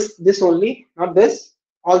explain this only, not this.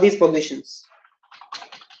 All these positions.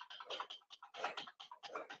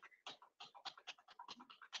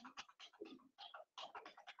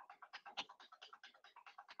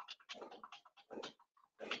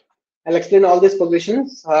 I'll explain all these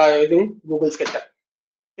positions using Google SketchUp.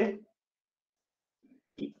 Okay.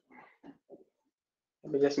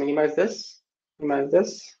 Let me just minimize this. Let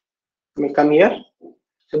me come here.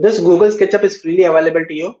 So this Google SketchUp is freely available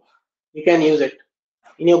to you. You can use it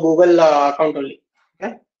in your Google account only.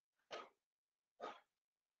 Okay.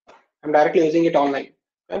 I'm directly using it online.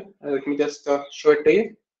 Okay. Let me just show it to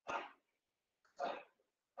you.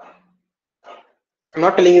 I'm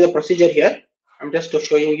not telling you the procedure here. I'm just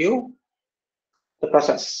showing you the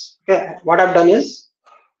process. Okay. What I've done is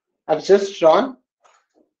I've just drawn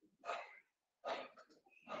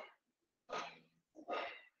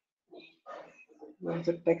where's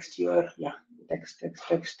the text here? Yeah, text.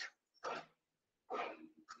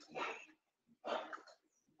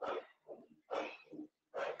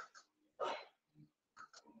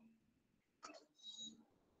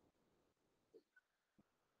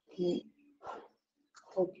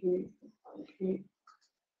 Okay.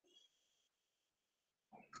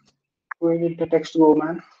 Where did the text go,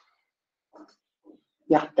 man?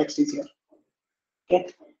 Yeah, text is here.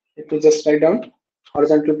 Okay, let me just write down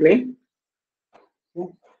horizontal plane.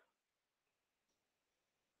 Okay.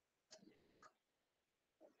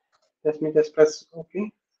 Let me just press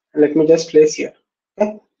OK. Let me just place here.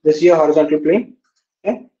 Okay, this is your horizontal plane.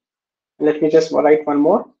 Okay, let me just write one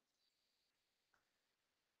more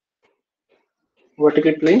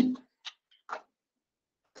vertical plane.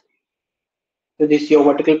 So this is your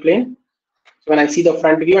vertical plane. So when I see the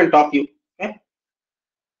front view and top view, okay.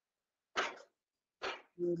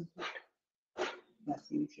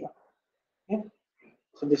 That's easier. Okay.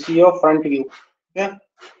 So this is your front view. Yeah,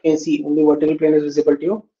 you can see only vertical plane is visible to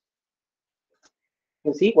you.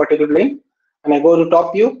 You can see vertical plane, and I go to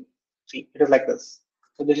top view. See, it is like this.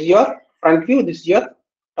 So this is your front view. This is your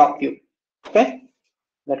top view. Okay.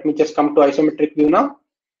 Let me just come to isometric view now.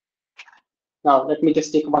 Now let me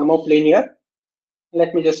just take one more plane here.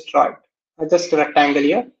 Let me just draw it. Just a rectangle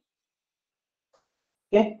here.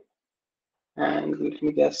 Okay. And let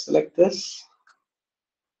me just select this.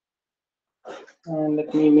 And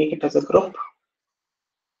let me make it as a group.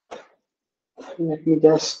 Let me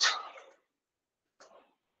just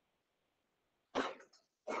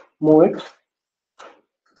move it.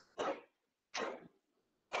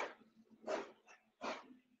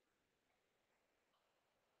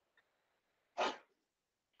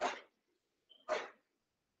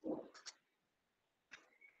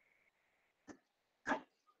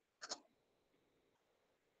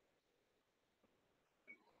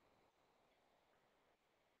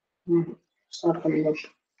 It's not coming up.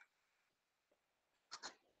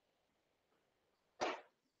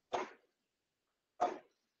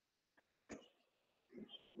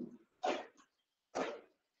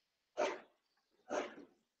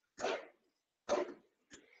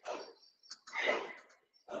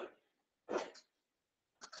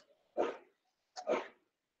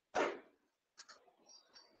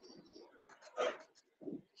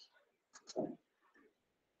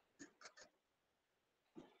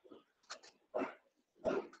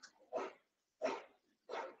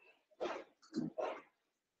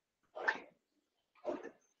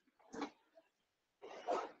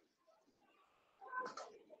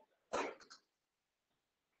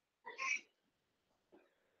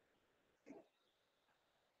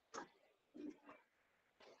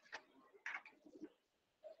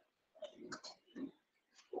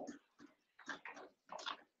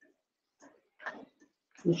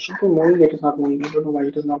 It should be moving. It is not moving. I don't know why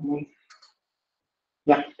it is not moving.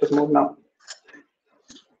 Yeah, it is moved now.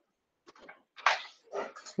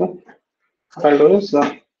 Okay. What I'll do is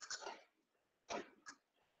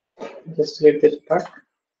just get this part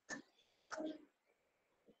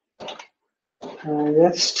and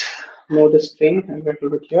just move this plane a little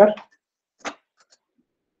bit here.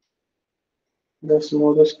 Just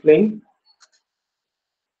move this plane.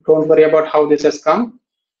 Don't worry about how this has come.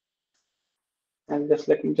 And just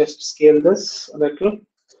let me just scale this a little.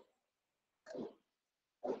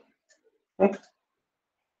 Okay.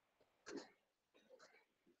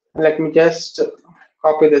 Let me just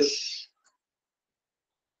copy this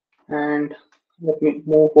and let me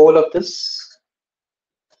move all of this.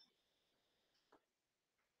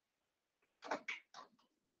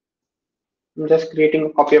 I'm just creating a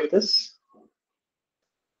copy of this.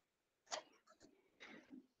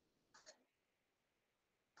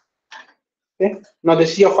 Okay. Now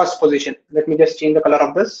this is your first position. Let me just change the color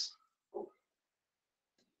of this.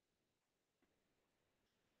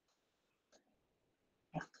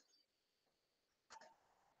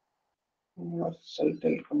 Select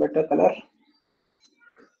a better color.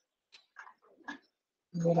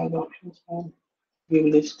 Where are the options?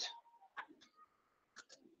 View list.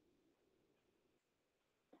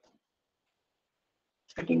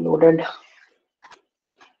 Getting loaded.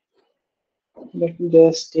 Let me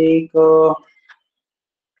just take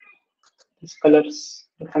these colors,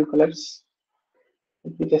 different colors.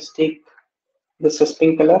 Let me just take this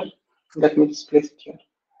pink color. Let me just place it here.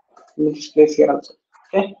 Let me just place here also.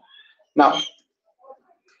 Okay. Now,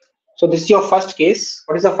 so this is your first case.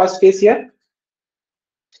 What is the first case here?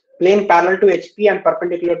 Plane parallel to HP and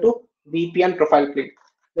perpendicular to VP and profile plane.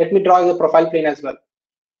 Let me draw the profile plane as well.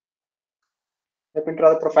 Let me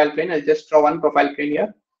draw the profile plane. I'll just draw one profile plane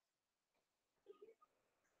here.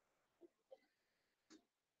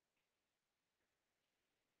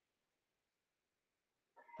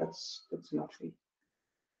 That's not free.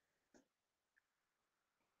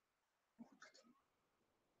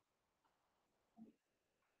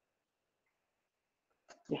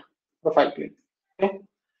 Yeah, profile plane. Okay.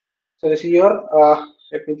 So this is your.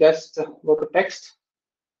 Let me just go to text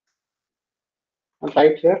and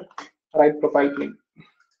write here. Write profile plane.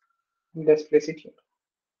 Just place it here.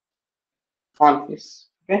 On face.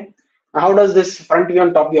 Okay. Now how does this front view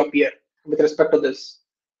and top view appear with respect to this?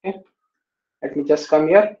 Okay. Let me just come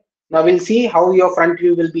here. Now we'll see how your front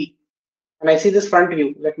view will be. When I see this front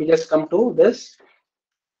view, let me just come to this.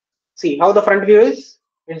 See how the front view is.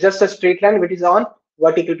 It's just a straight line which is on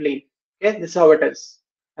vertical plane. Okay, this is how it is.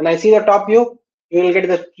 And I see the top view,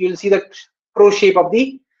 you'll see the crow shape of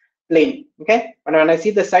the plane. Okay, and when I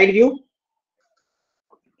see the side view,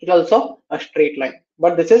 it's also a straight line.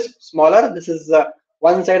 But this is smaller. This is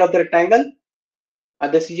one side of the rectangle.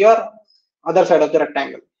 This is your other side of the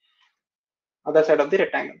rectangle. Other side of the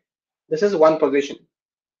rectangle. This is one position.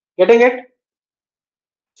 Getting it?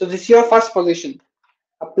 So this is your first position.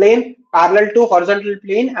 A plane parallel to horizontal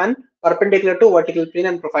plane and perpendicular to vertical plane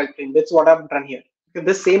and profile plane. That's what I've done here. Okay,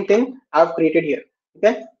 this same thing I've created here.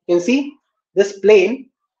 Okay, you can see this plane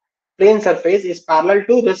surface is parallel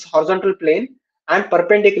to this horizontal plane and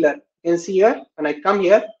perpendicular. You can see here when I come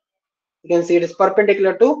here, you can see it is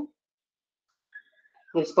perpendicular to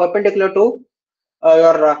your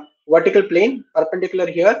vertical plane, perpendicular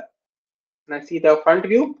here. And I see the front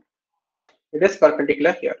view, it is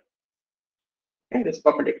perpendicular here. Okay, it is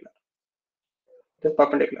perpendicular. It is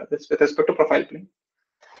perpendicular. This with respect to profile plane.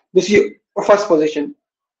 This is your first position.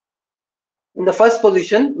 In the first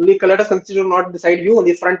position, let us consider not the side view,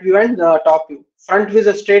 only front view and top view. Front view is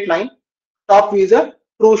a straight line. Top view is a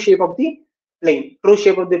true shape of the plane. True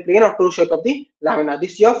shape of the plane or true shape of the lamina.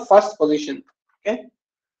 This is your first position. Okay.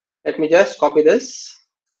 Let me just copy this.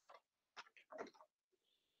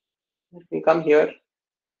 Let me come here.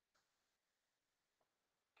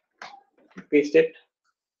 Paste it.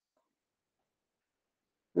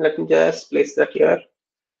 Let me just place that here.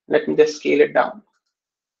 Let me just scale it down.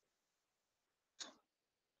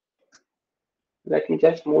 Let me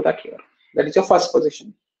just move that here. That is your first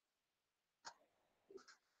position.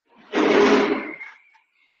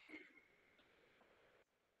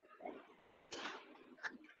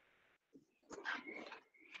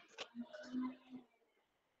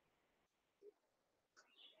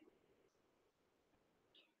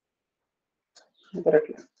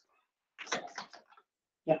 Correctly.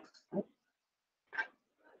 Yeah.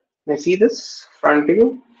 Now see this front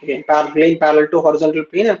view again, plane parallel to horizontal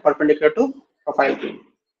plane and perpendicular to profile plane.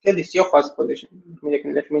 Okay, this is your first position. Let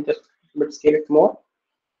me just scale it more.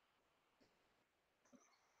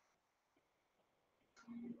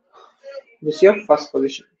 This is your first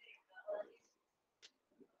position.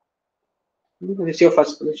 This is your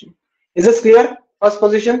first position. Is this clear? First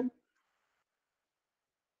position.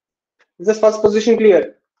 Is this first position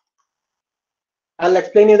clear? I'll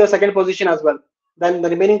explain you the second position as well. Then the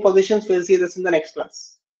remaining positions we'll see this in the next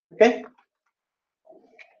class. Okay.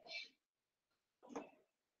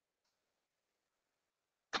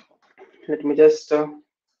 Let me just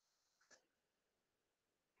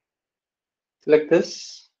select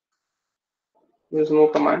this. Use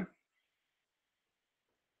move command.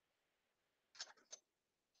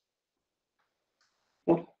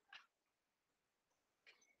 Okay.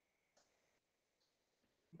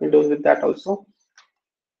 We'll do with that also.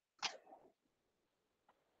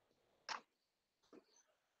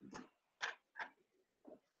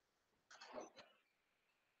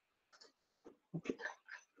 Okay.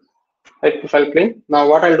 Right profile plane. Now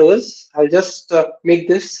what I'll do is I'll just make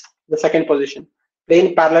this the second position.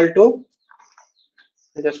 Plane parallel to.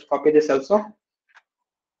 I'll just copy this also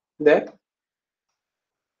there.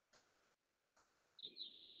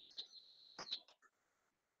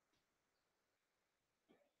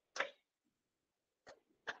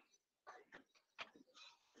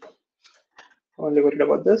 Only worried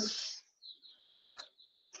about this.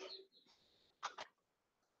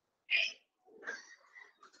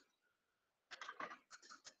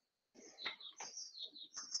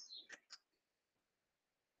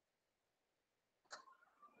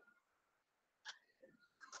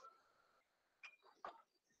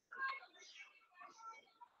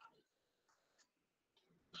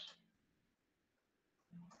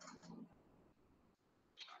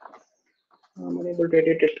 I'm unable to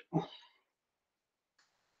edit it.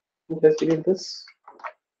 Just delete this.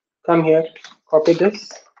 Come here, copy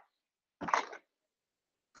this.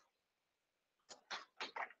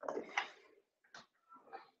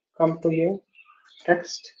 Come to here,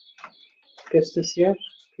 text, paste this here,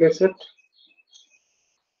 place it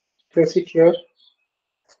here.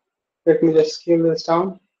 Let me just scale this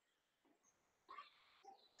down.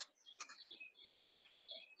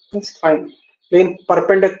 That's fine. Plane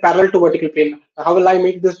perpendicular parallel to vertical plane. How will I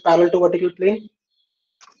make this parallel to vertical plane?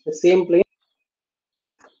 The same plane.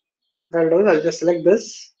 What I'll do is I'll just select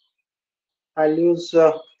this. I'll use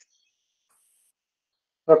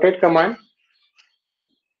rotate command.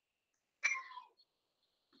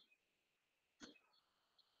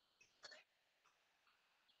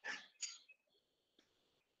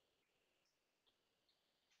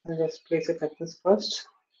 I'll just place it like this first.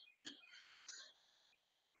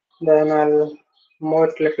 Then I'll move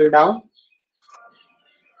it a little down.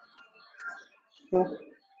 Okay.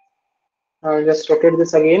 I'll just rotate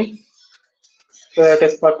this again so that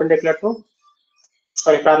it is perpendicular to,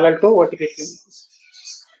 parallel to vertical plane.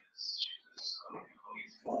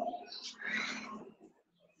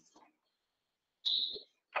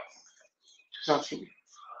 Now see.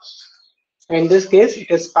 In this case, it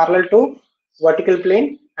is parallel to vertical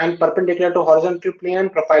plane and perpendicular to horizontal plane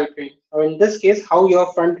and profile plane. Now in this case, how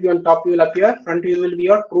your front view and top view will appear? Front view will be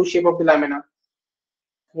your true shape of the lamina.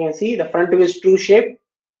 You can see the front view is true shape,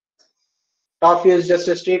 top view is just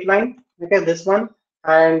a straight line. Okay, this one,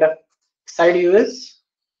 and side view is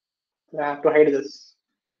to hide this.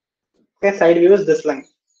 Okay, side view is this line.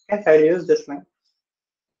 Okay, side view is this line.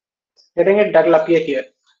 Getting it? That will appear here.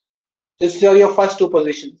 These are your first two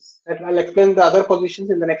positions. I'll explain the other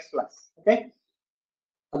positions in the next class. Okay,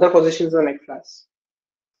 other positions in the next class.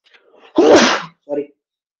 Sorry.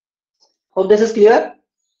 Hope this is clear.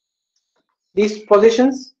 These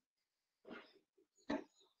positions.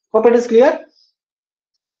 Hope it is clear.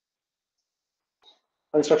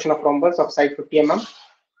 Construction of rhombus of side 50 mm.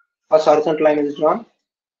 First horizontal line is drawn.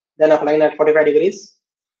 Then a line at 45 degrees.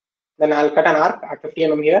 Then I'll cut an arc at 50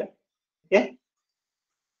 mm here. Okay.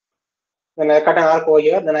 Then I'll cut an arc over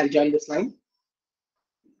here. Then I'll join this line.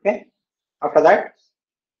 Okay. After that,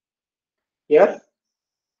 here,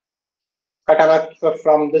 cut an arc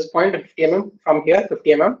from this point 50 mm, from here 50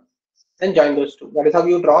 mm, then join those two. That is how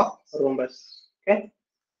you draw a rhombus. Okay.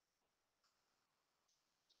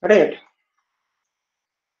 Got it.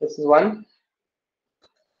 This is one.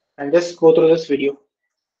 And just go through this video.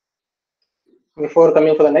 Before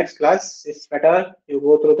coming for the next class, it's better you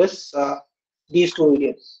go through this these two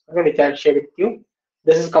videos, okay, which I'll share with you.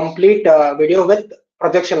 This is complete video with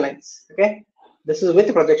projection lines. Okay, this is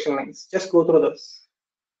with projection lines. Just go through those.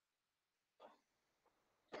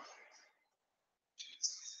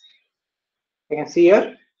 You can see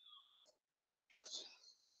here.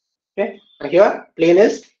 Okay, and here plane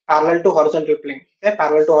is parallel to horizontal plane. Okay,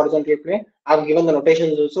 parallel to horizontal plane. I've given the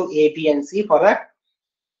notations also A, B, and C for that.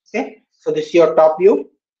 Okay, so this is your top view.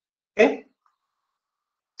 Okay,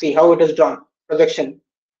 see how it is drawn. Projection.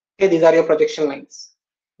 Okay, these are your projection lines.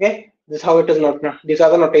 Okay, this is how it is not. These are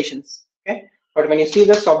the notations. Okay, but when you see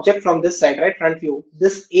this object from this side, right, front view,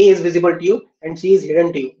 this A is visible to you and C is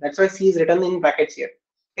hidden to you. That's why C is written in brackets here.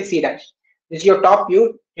 Okay, C dash. This is your top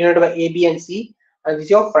view denoted by A, B, and C, and this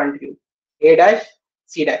is your front view. A dash,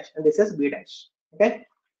 C dash, and this is B dash. Okay,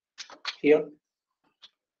 here.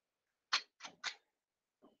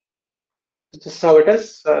 This is how it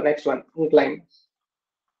is. Next one, incline.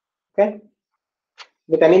 Okay,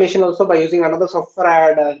 with animation also by using another software. I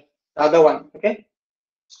had the other one. Okay.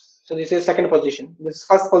 So this is second position. This is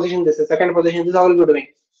first position. This is second position. This is how we'll be doing.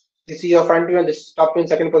 This is your front view and this is top view in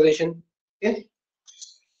second position. Okay.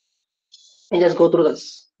 And just go through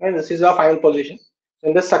this. And this is our final position. So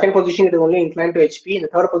in the second position, it is only inclined to HP. In the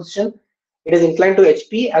third position, it is inclined to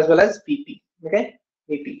HP as well as PP. Okay.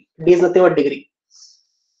 PP. D is nothing but degree.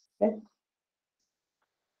 Okay.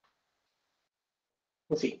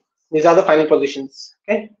 You see. These are the final positions.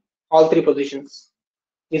 Okay. All three positions.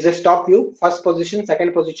 This is top view, first position,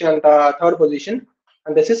 second position, and third position.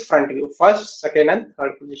 And this is front view, first, second, and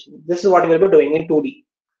third position. This is what we'll be doing in 2D.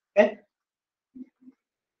 Okay.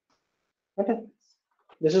 Okay.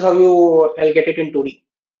 This is how I'll get it in 2D.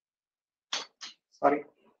 Sorry.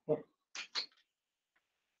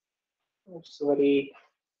 It's very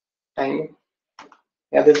tiny.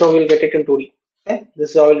 Yeah, this is how we'll get it in 2D. Okay.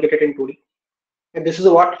 This is how we'll get it in 2D. And this is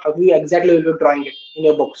how we exactly will be drawing it in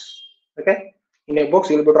your books. Okay. In your books,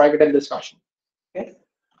 you will be drawing it in this fashion. Okay.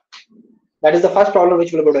 That is the first problem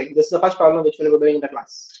which we'll be doing. This is the first problem which we'll be doing in the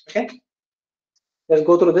class. Okay. Let's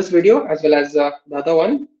go through this video as well as the other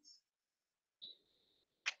one.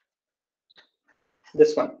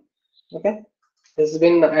 This one. Okay. This has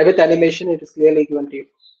been with animation. It is clearly given to you.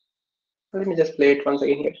 Let me just play it once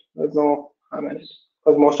again here. There's no harm in it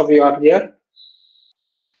because most of you are here.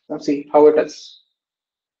 Now see how it is.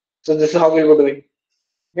 So this is how we'll be doing.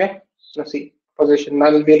 Okay. Now see position.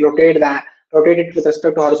 Now we'll rotate it with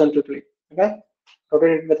respect to horizontal plane. Okay.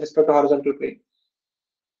 Rotate it with respect to horizontal plane.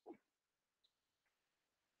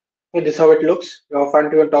 Okay, this is how it looks. Your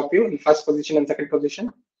front view and top view in first position and second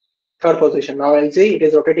position. Third position. Now I'll say it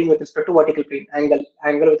is rotating with respect to vertical plane. Angle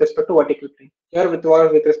with respect to vertical plane. Here with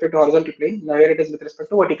respect to horizontal plane. Now here it is with respect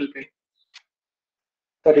to vertical plane.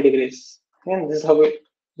 30 degrees. And this is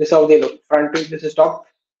how they look. Front view. This is top.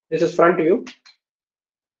 This is front view.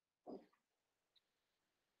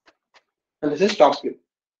 And this is top view.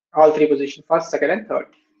 All three positions. First, second, and third.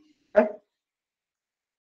 Okay.